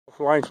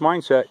Self-Reliance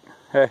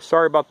Mindset.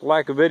 Sorry about the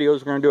lack of videos.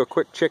 We're going to do a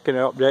quick chicken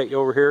update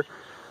over here.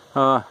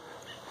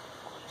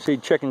 See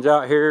chickens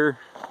out here.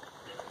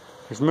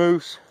 There's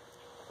moose.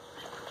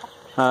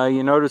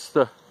 You notice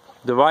the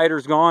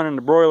divider's gone and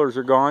the broilers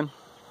are gone.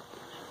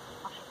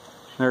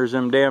 There's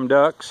them damn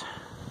ducks.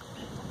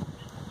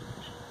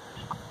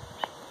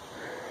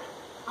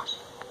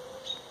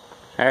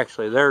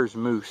 Actually, there's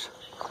moose.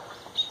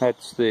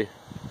 That's the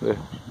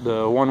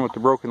one with the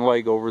broken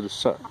leg over the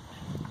sun,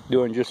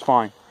 doing just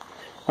fine.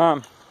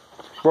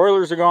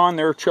 Broilers are gone.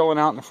 They're chilling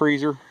out in the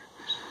freezer.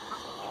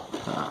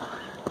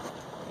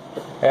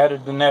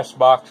 Added the nest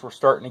box. We're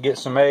starting to get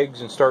some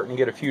eggs and starting to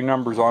get a few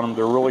numbers on them.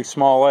 They're really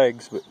small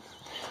eggs, but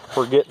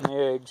we're getting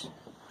the eggs.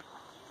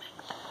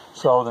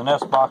 So the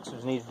nest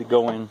boxes needed to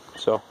go in.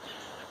 So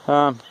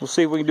we'll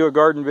see if we can do a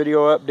garden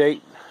video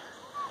update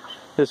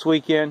this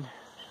weekend.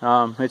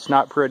 It's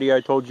not pretty.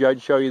 I told you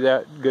I'd show you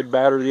that, good,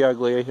 bad, or the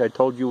ugly. I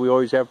told you we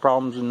always have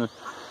problems in the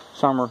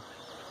summer.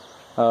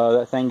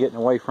 That thing getting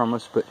away from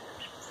us, but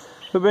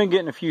we've been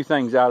getting a few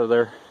things out of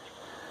there.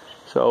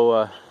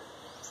 So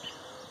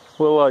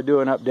we'll do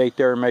an update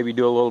there and maybe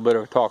do a little bit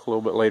of a talk a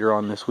little bit later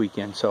on this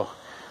weekend. So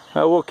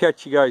we'll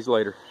catch you guys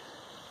later.